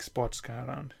 sleek sports car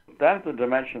around. That's a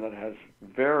dimension that has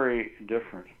very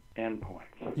different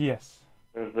endpoints. Yes.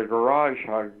 There's the garage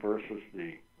hug versus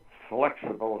the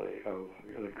flexibility of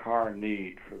the car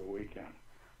need for the weekend.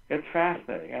 It's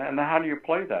fascinating. And how do you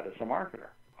play that as a marketer?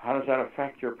 How does that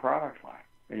affect your product line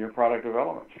and your product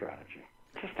development strategy?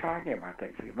 Just talking about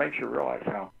things, it makes you realize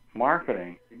how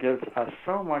marketing gives us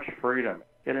so much freedom.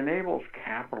 It enables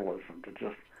capitalism to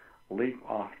just leap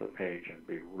off the page and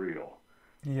be real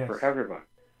for everybody.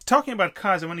 Talking about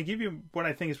cars, I want to give you what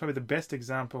I think is probably the best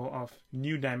example of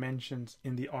new dimensions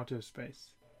in the auto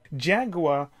space.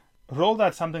 Jaguar rolled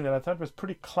out something that I thought was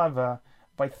pretty clever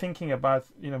by thinking about,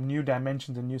 new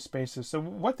dimensions and new spaces. So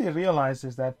what they realized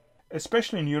is that,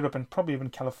 especially in Europe and probably even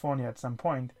California at some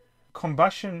point,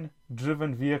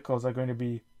 combustion-driven vehicles are going to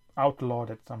be outlawed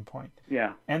at some point.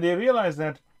 Yeah. And they realized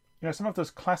that, some of those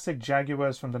classic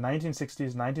Jaguars from the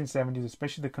 1960s, 1970s,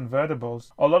 especially the convertibles,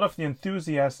 a lot of the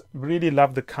enthusiasts really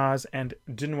loved the cars and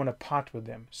didn't want to part with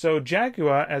them. So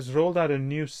Jaguar has rolled out a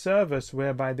new service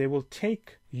whereby they will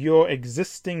take your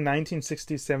existing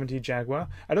 1960s, 70s Jaguar.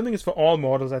 I don't think it's for all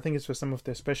models. I think it's for some of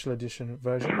their special edition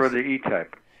versions. For the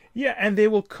E-Type. Yeah, and they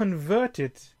will convert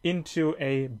it into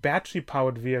a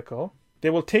battery-powered vehicle. They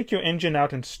will take your engine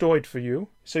out and store it for you,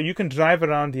 so you can drive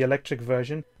around the electric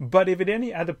version. But if at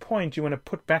any other point you want to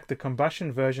put back the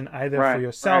combustion version either for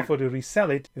yourself or to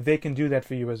resell it, they can do that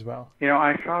for you as well.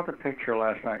 I saw the picture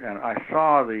last night, and I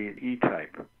saw the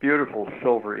E-Type, beautiful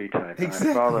silver E-Type. Exactly.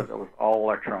 And I saw that it was all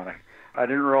electronic. I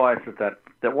didn't realize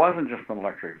that wasn't just an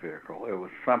electric vehicle. It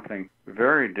was something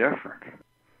very different.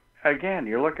 Again,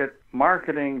 you look at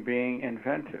marketing being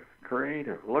inventive,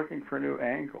 creative, looking for new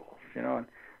angles, and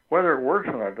whether it works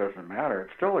or not doesn't matter.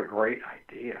 It's still a great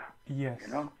idea. Yes.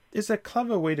 It's a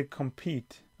clever way to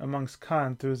compete amongst car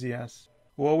enthusiasts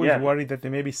who always worry that they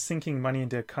may be sinking money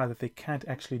into a car that they can't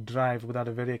actually drive without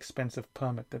a very expensive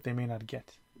permit that they may not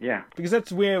get. Yeah. Because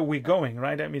that's where we're going,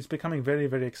 right? I mean, it's becoming very,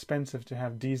 very expensive to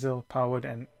have diesel-powered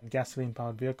and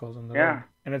gasoline-powered vehicles on the road.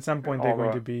 And at some point, they're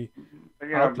going to be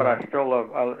outlawed. But I still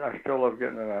love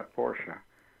getting in that Porsche.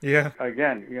 Yeah.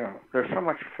 Again, there's so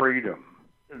much freedom.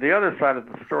 The other side of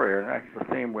the story, and that's the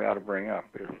theme we ought to bring up,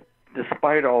 is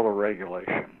despite all the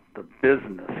regulation, the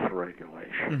business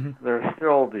regulation, there's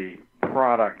still the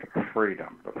product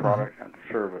freedom, the product and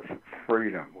service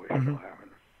freedom we still have in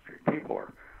the industry. People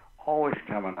are always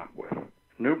coming up with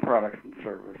new products and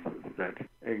services that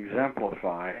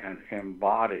exemplify and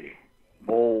embody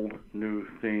bold new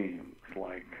themes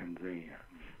like convenience,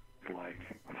 like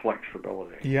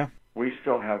flexibility. Yeah. We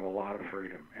still have a lot of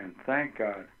freedom, and thank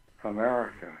God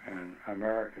America and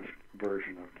America's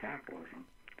version of capitalism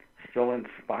still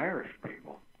inspires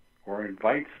people, or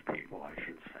invites people, I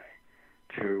should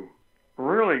say, to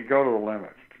really go to the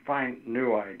limits, to find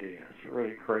new ideas,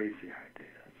 really crazy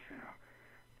ideas,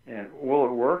 And will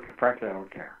it work? Frankly, I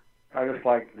don't care. I just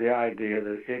like the idea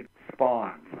that it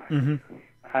spawns ideas.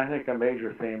 I think a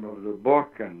major theme of the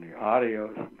book and the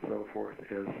audios and so forth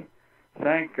is,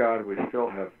 thank God we still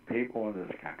have people in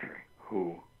this country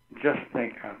who just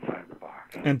think outside the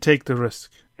box. And take the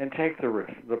risk. And take the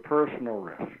risk, the personal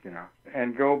risk,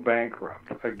 and go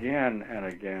bankrupt again and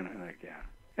again and again.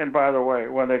 And by the way,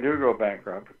 when they do go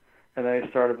bankrupt and they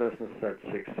start a business that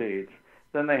succeeds,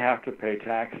 then they have to pay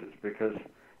taxes because,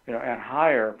 and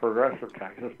higher progressive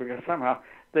taxes because somehow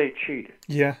they cheated.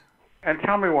 Yeah. And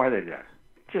tell me why they did.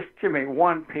 Just give me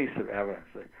one piece of evidence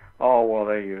that, oh, well,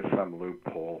 they used some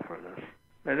loophole for this.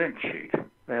 They didn't cheat.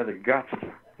 They had the guts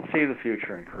to see the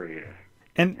future and create it.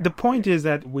 And the point is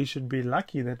that we should be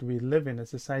lucky that we live in a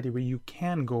society where you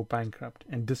can go bankrupt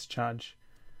and discharge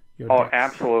your debts.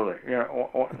 Absolutely.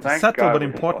 It's a subtle but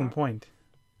important point.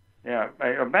 Yeah,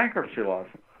 bankruptcy laws,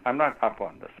 I'm not up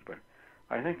on this, but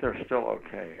I think they're still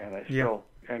okay, and they still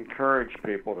encourage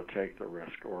people to take the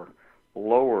risk or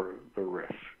lower the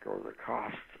risk or the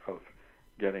cost of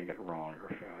getting it wrong or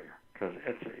failure, because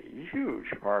it's a huge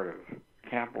part of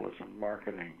capitalism,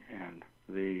 marketing, and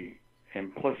the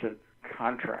implicit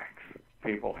contracts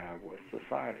people have with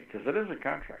society, because it is a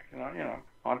contract.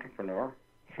 Entrepreneur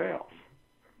fails,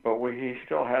 but he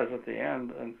still has at the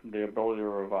end the ability to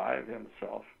revive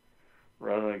himself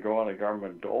rather than go on a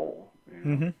government dole.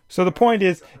 Mm-hmm. So the point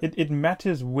is, it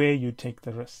matters where you take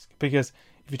the risk, because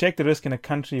if you take the risk in a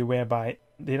country whereby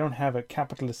they don't have a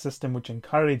capitalist system which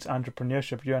encourages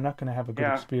entrepreneurship, you are not going to have a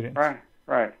good experience.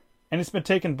 Right. And it's been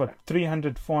taken about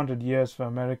 300, 400 years for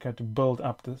America to build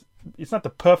up this. It's not the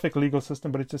perfect legal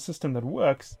system, but it's a system that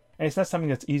works, and it's not something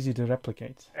that's easy to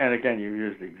replicate. And again, you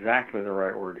used exactly the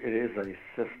right word. It is a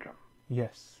system.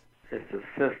 Yes. It's a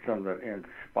system that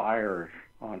inspires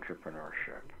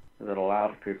entrepreneurship, that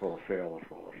allows people to fail as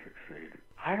well as succeed.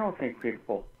 I don't think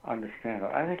people understand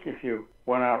it. I think if you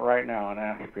went out right now and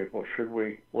asked people, should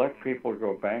we let people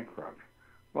go bankrupt,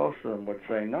 most of them would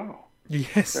say no.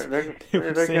 Yes, they're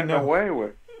getting away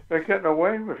with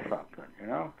something.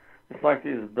 It's like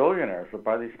these billionaires that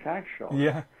buy these tax shelters.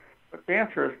 Yeah. But the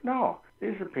answer is no.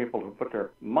 These are people who put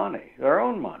their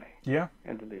own money,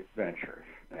 into these ventures,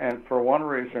 and for one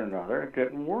reason or another, it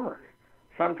didn't work.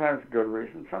 Sometimes good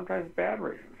reasons, sometimes bad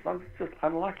reasons, sometimes just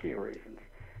unlucky reasons.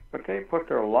 But they put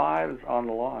their lives on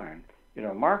the line.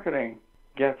 Marketing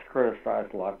gets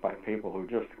criticized a lot by people who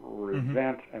just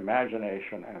resent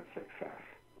imagination and success,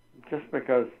 just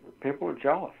because people are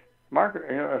jealous.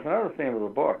 It's another theme of the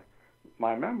book.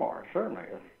 My memoir certainly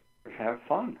is have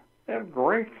fun. They have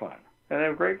great fun, and they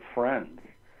have great friends.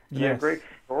 They have great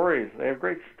stories. They have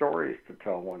great stories to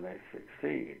tell when they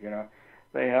succeed.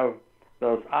 They have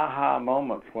those aha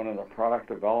moments when in the product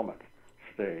development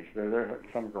stage, they're there at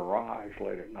some garage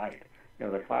late at night.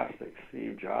 The classic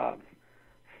Steve Jobs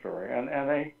story, and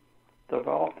they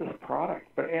developed this product.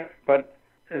 But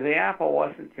the Apple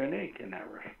wasn't unique in that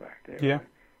respect.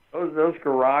 Those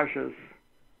garages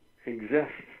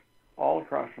exist all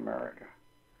across America,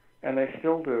 and they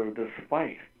still do,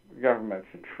 despite government's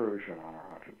intrusion on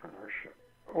our entrepreneurship.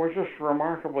 We're just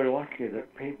remarkably lucky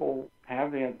that people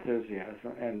have the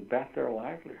enthusiasm and bet their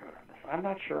livelihood on this. I'm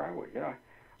not sure I would.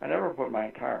 I never put my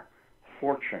entire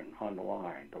fortune on the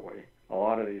line the way a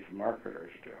lot of these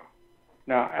marketers do.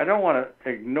 Now, I don't want to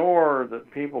ignore the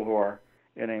people who are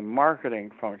in a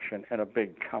marketing function in a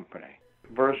big company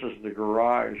versus the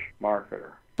garage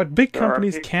marketer. But big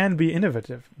companies can be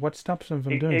innovative. What stops them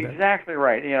from doing that? Exactly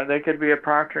right. They could be at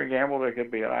Procter & Gamble, they could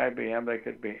be at IBM, they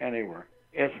could be anywhere.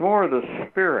 It's more the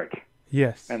spirit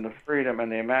and the freedom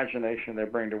and the imagination they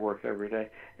bring to work every day.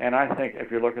 And I think if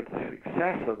you look at the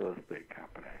success of those big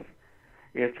companies,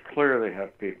 it's clear they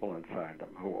have people inside them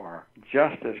who are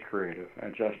just as creative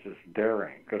and just as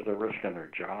daring because they're risking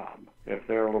their job. If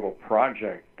their little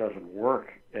project doesn't work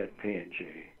at P&G,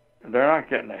 they're not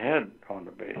getting ahead on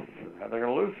the basis of that. They're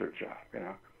going to lose their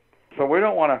job, So we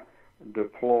don't want to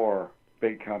deplore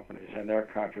big companies and their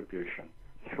contribution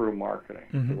through marketing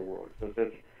to the world, because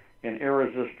it's an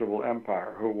irresistible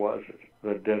empire. Who was it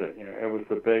that did it? It was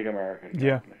the big American companies.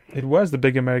 Yeah, it was the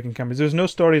big American companies. There's no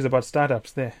stories about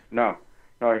startups there. No,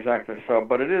 exactly. So,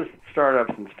 but it is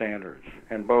startups and standards,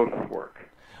 and both work.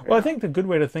 Well, I think the good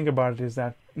way to think about it is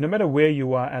that no matter where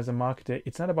you are as a marketer,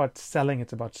 it's not about selling,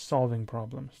 it's about solving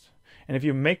problems. And if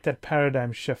you make that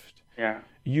paradigm shift,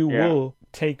 you will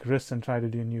take risks and try to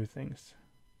do new things.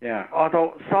 Yeah,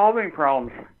 although solving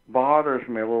problems bothers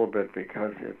me a little bit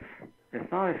because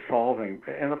it's not solving.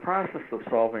 In the process of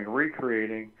solving,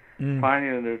 recreating,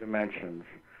 finding the new dimensions,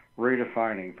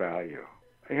 redefining value.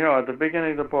 At the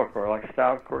beginning of the book, or like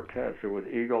Stout Cortez, who with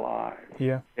eagle eyes,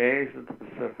 gaze at the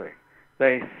Pacific,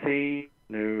 they see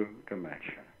new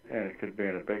dimension. And it could be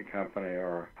in a big company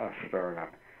or a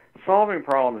startup. Solving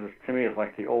problems, to me, is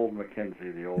like the old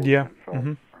McKinsey, the old consulting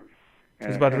firms.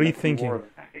 It's about rethinking.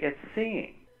 It's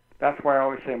seeing. That's why I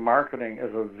always say marketing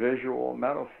is a visual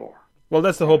metaphor. Well,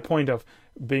 that's the whole point of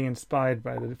being inspired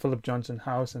by the Philip Johnson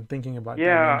House and thinking about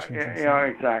dimensions.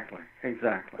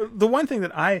 Exactly. The one thing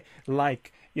that I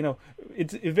like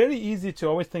it's very easy to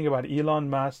always think about Elon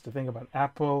Musk, to think about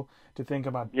Apple, to think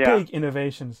about big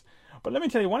innovations. But let me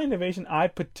tell you, one innovation I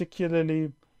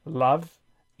particularly love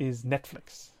is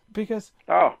Netflix. Because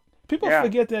people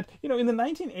forget that, in the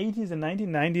 1980s and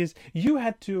 1990s, you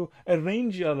had to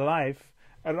arrange your life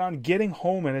around getting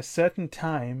home at a certain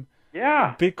time.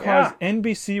 Yeah. Because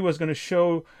NBC was going to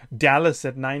show Dallas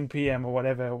at 9 p.m. or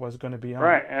whatever it was going to be on.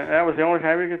 Right, and that was the only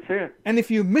time you could see it. And if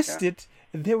you missed it,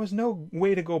 there was no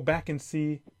way to go back and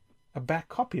see a back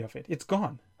copy of it. It's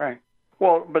gone. Right.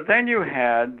 Well, but then you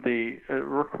had the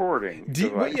recording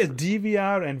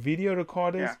DVR and video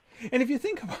recorders. Yeah. And if you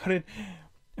think about it,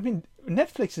 I mean,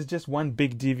 Netflix is just one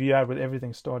big DVR with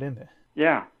everything stored in there.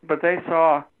 Yeah, but they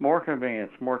saw more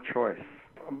convenience, more choice.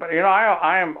 But,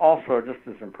 I am also just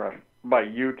as impressed by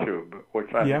YouTube,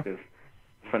 which I think is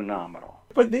phenomenal.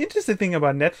 But the interesting thing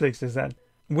about Netflix is that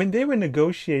when they were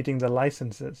negotiating the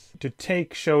licenses to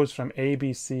take shows from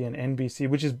ABC and NBC,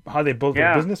 which is how they built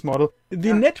their business model,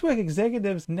 the network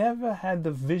executives never had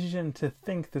the vision to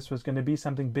think this was going to be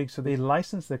something big, so they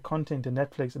licensed their content to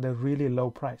Netflix at a really low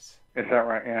price. Is that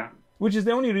right? Yeah. Which is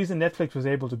the only reason Netflix was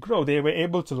able to grow. They were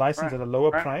able to license at a lower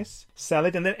price, sell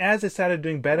it, and then as they started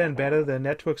doing better and better, the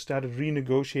network started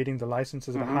renegotiating the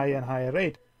licenses at a higher and higher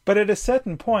rate. But at a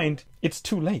certain point, it's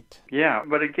too late. Yeah,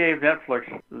 but it gave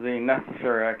Netflix the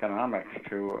necessary economics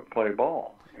to play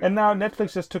ball. And now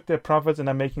Netflix just took their profits and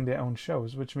are making their own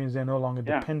shows, which means they're no longer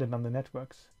dependent on the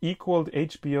networks. Equaled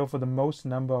HBO for the most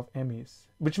number of Emmys,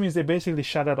 which means they basically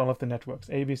shut out all of the networks,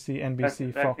 ABC,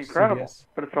 NBC, that's Fox, incredible. CBS.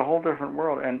 But it's a whole different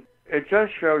world. And it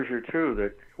just shows you, too,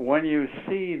 that when you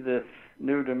see this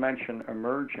new dimension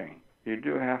emerging, you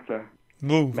do have to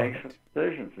make some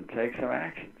decisions and take some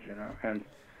actions, and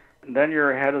then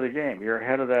you're ahead of the game. You're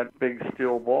ahead of that big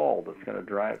steel ball that's going to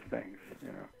drive things,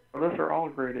 Well, those are all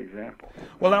great examples.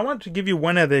 Well, I want to give you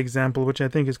one other example, which I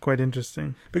think is quite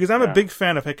interesting, because I'm a big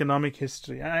fan of economic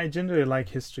history. I generally like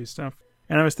history stuff.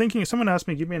 And I was thinking, someone asked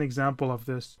me, give me an example of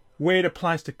this, where it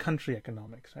applies to country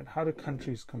economics, right? How do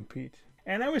countries compete?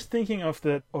 And I was thinking of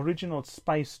the original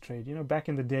spice trade, back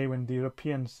in the day when the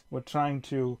Europeans were trying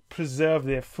to preserve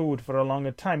their food for a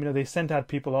longer time. They sent out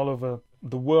people all over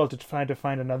the world to try to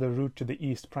find another route to the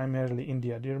east, primarily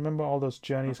India. Do you remember all those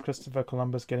journeys, Christopher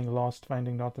Columbus getting lost,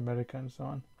 finding North America and so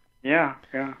on? Yeah.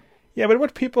 Yeah, but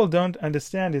what people don't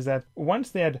understand is that once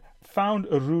they had found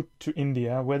a route to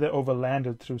India, whether overland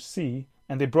or through sea,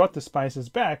 and they brought the spices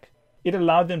back, it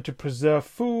allowed them to preserve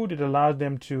food. It allowed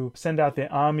them to send out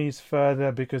their armies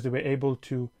further because they were able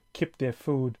to keep their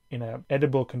food in an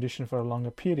edible condition for a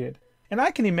longer period. And I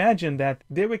can imagine that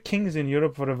there were kings in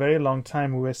Europe for a very long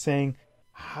time who were saying,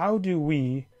 how do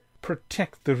we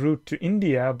protect the route to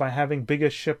India by having bigger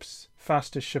ships,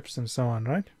 faster ships, and so on,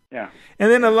 right? Yeah.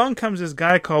 And then along comes this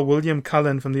guy called William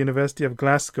Cullen from the University of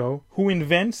Glasgow, who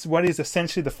invents what is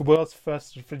essentially the world's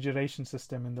first refrigeration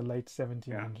system in the late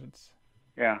 1700s.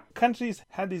 Yeah. Countries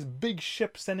had these big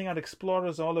ships sending out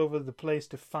explorers all over the place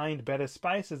to find better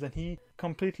spices, and he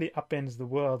completely upends the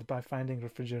world by finding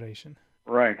refrigeration.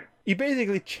 Right. He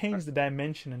basically changed the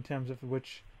dimension in terms of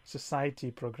which society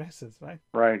progresses, right?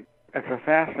 Right. It's a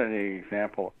fascinating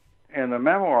example. In the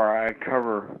memoir, I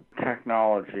cover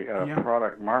technology at a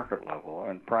product market level,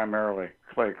 and primarily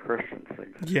Clay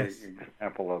Christensen's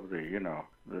example of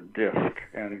the disk,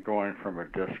 and going from a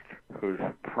disk whose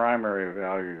primary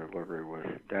value delivery was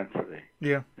density,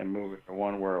 and moving to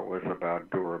one where it was about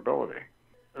durability.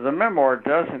 The memoir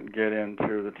doesn't get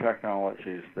into the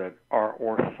technologies that are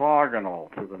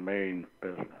orthogonal to the main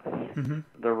business. Mm-hmm.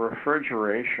 The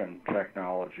refrigeration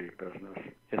technology business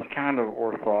is kind of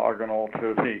orthogonal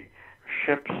to the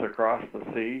ships across the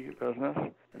sea business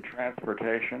and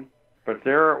transportation. But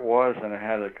there it was, and it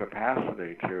had the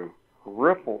capacity to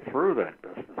ripple through that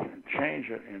business and change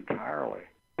it entirely.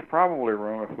 There's probably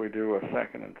room if we do a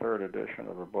second and third edition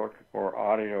of the book, or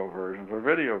audio versions or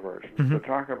video versions, to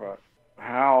talk about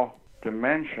how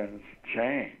dimensions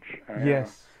change.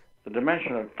 Yes. The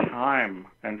dimension of time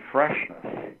and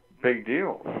freshness, big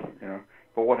deals,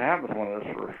 But what happens when this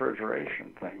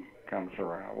refrigeration thing comes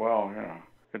around? Well,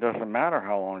 it doesn't matter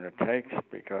how long it takes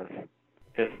because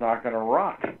it's not going to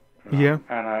rot. Yeah.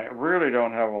 And I really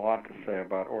don't have a lot to say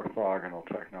about orthogonal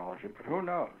technology, but who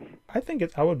knows? I think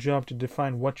it's our job to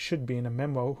define what should be in a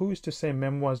memoir. Who is to say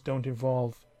memoirs don't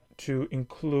evolve to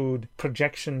include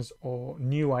projections or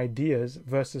new ideas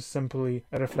versus simply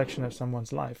a reflection of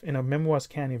someone's life? Memoirs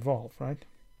can evolve, right?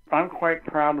 I'm quite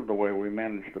proud of the way we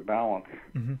managed to balance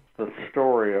the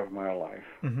story of my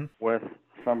life with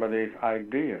some of these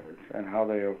ideas and how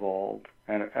they evolved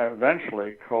and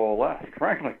eventually coalesced.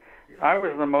 Frankly, I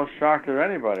was the most shocked of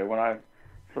anybody when I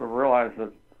sort of realized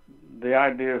that the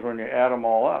idea is when you add them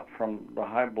all up, from the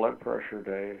high blood pressure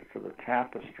days to the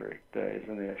tapestry days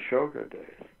and the Ashoka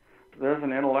days, there's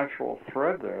an intellectual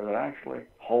thread there that actually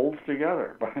holds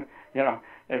together. But,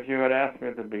 if you had asked me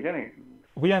at the beginning...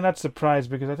 We are not surprised,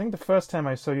 because I think the first time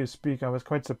I saw you speak, I was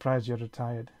quite surprised you're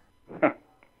retired.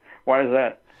 Why is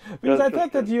that? Because I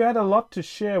thought that you had a lot to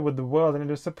share with the world, and it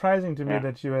was surprising to me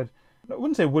that you had, I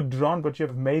wouldn't say withdrawn, but you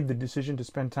have made the decision to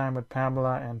spend time with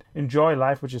Pamela and enjoy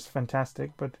life, which is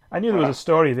fantastic. But I knew there was a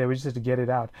story there. We just had to get it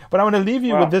out. But I want to leave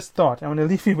you with this thought.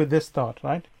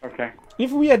 Right? Okay.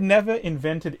 If we had never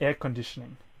invented air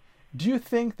conditioning, do you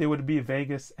think there would be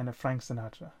Vegas and a Frank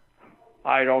Sinatra?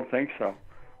 I don't think so.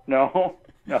 No.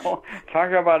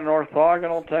 Talk about an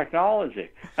orthogonal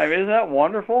technology. I mean, isn't that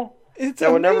wonderful? It's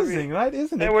amazing, right?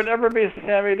 Isn't it? There would never be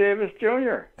Sammy Davis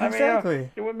Jr.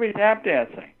 Exactly. It wouldn't be tap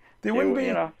dancing. There wouldn't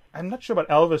be. I'm not sure about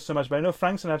Elvis so much, but I know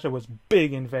Frank Sinatra was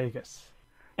big in Vegas.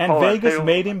 And Vegas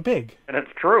made him big. And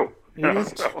it's true. It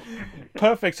is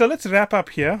perfect. So let's wrap up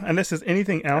here, unless there's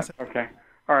anything else. Okay.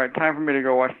 All right, time for me to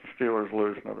go watch the Steelers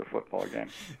lose another football game.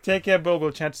 Take care, Bill.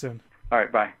 We'll chat soon. All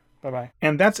right, bye. Bye-bye.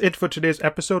 And that's it for today's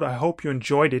episode. I hope you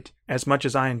enjoyed it as much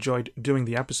as I enjoyed doing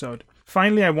the episode.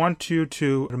 Finally, I want you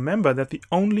to remember that the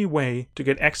only way to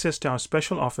get access to our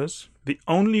special offers, the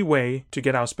only way to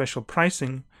get our special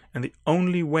pricing, and the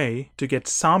only way to get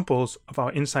samples of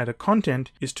our insider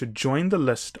content is to join the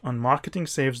list on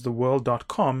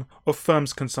marketingsavestheworld.com or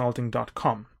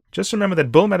firmsconsulting.com. Just remember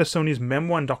that Bill Matassoni's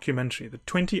memoir and documentary, the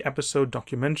 20-episode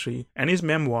documentary, and his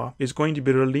memoir is going to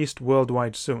be released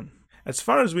worldwide soon. As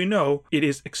far as we know, it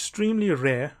is extremely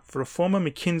rare for a former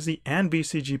McKinsey and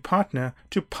BCG partner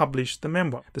to publish the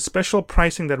memoir. The special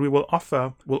pricing that we will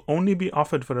offer will only be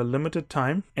offered for a limited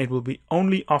time, and it will be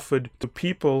only offered to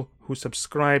people who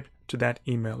subscribe to that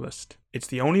email list. It's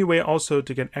the only way also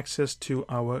to get access to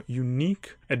our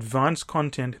unique advanced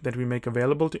content that we make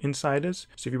available to insiders.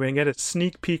 So if you want to get a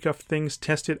sneak peek of things,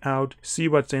 test it out, see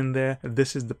what's in there,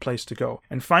 this is the place to go.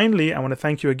 And finally, I want to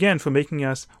thank you again for making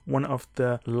us one of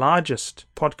the largest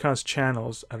podcast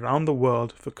channels around the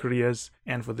world for careers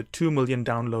and for the 2 million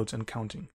downloads and counting.